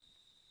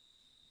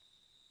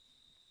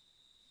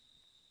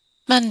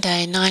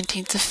Monday,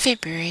 19th of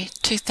February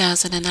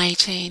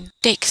 2018.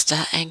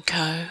 Dexter &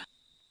 Co.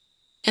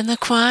 In the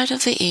quiet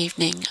of the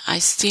evening, I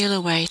steal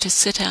away to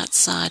sit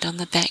outside on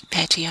the back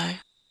patio.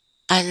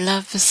 I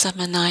love the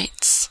summer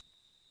nights.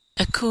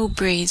 A cool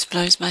breeze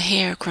blows my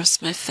hair across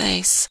my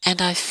face,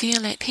 and I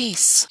feel at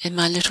peace in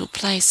my little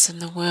place in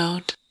the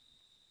world.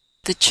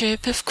 The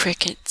chirp of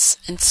crickets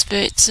and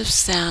spurts of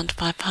sound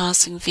by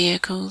passing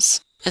vehicles,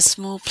 a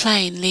small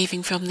plane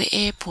leaving from the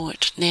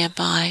airport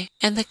nearby,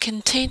 and the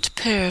content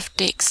purr of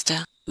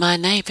Dexter, my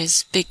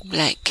neighbour's big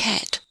black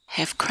cat,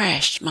 have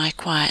crashed my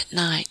quiet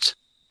night.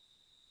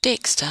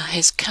 Dexter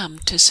has come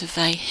to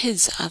survey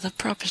his other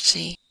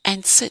property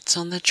and sits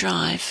on the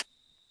drive.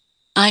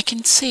 I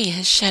can see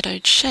his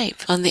shadowed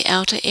shape on the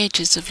outer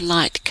edges of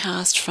light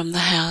cast from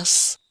the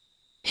house.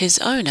 His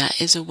owner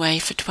is away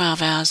for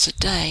 12 hours a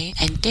day,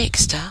 and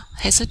Dexter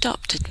has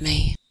adopted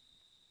me.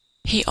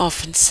 He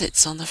often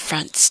sits on the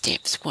front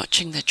steps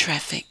watching the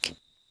traffic.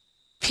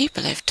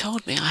 People have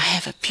told me I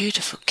have a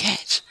beautiful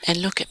cat, and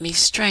look at me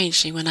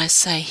strangely when I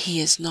say he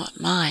is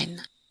not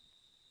mine.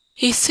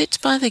 He sits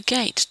by the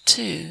gate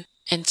too,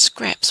 and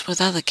scraps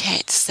with other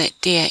cats that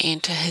dare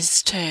enter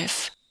his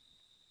turf.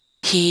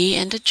 He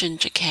and a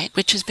ginger cat,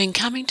 which has been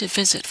coming to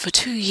visit for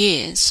 2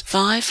 years,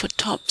 vie for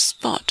top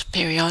spot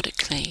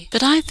periodically,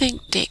 but I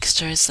think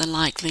Dexter is the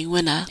likely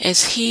winner,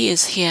 as he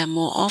is here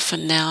more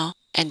often now,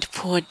 and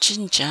poor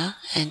Ginger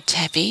and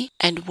Tabby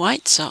and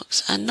White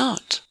Socks are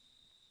not.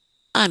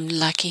 I'm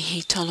lucky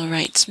he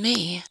tolerates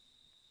me.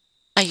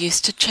 I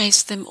used to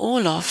chase them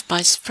all off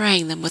by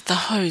spraying them with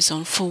the hose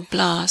on full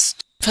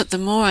blast, but the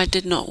more I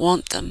did not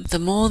want them, the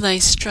more they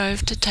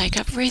strove to take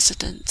up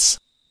residence.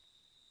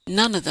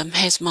 None of them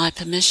has my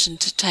permission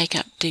to take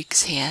up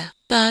digs here,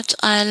 but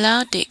I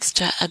allow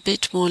Dexter a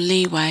bit more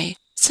leeway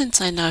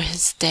since I know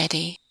his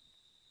daddy.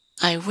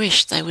 I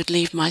wish they would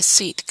leave my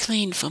seat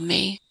clean for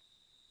me.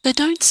 They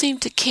don't seem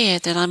to care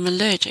that I'm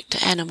allergic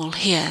to animal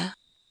hair.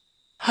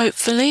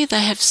 Hopefully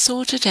they have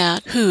sorted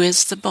out who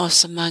is the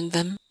boss among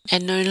them,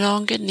 and no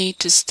longer need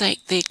to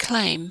stake their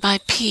claim by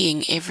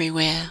peeing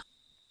everywhere.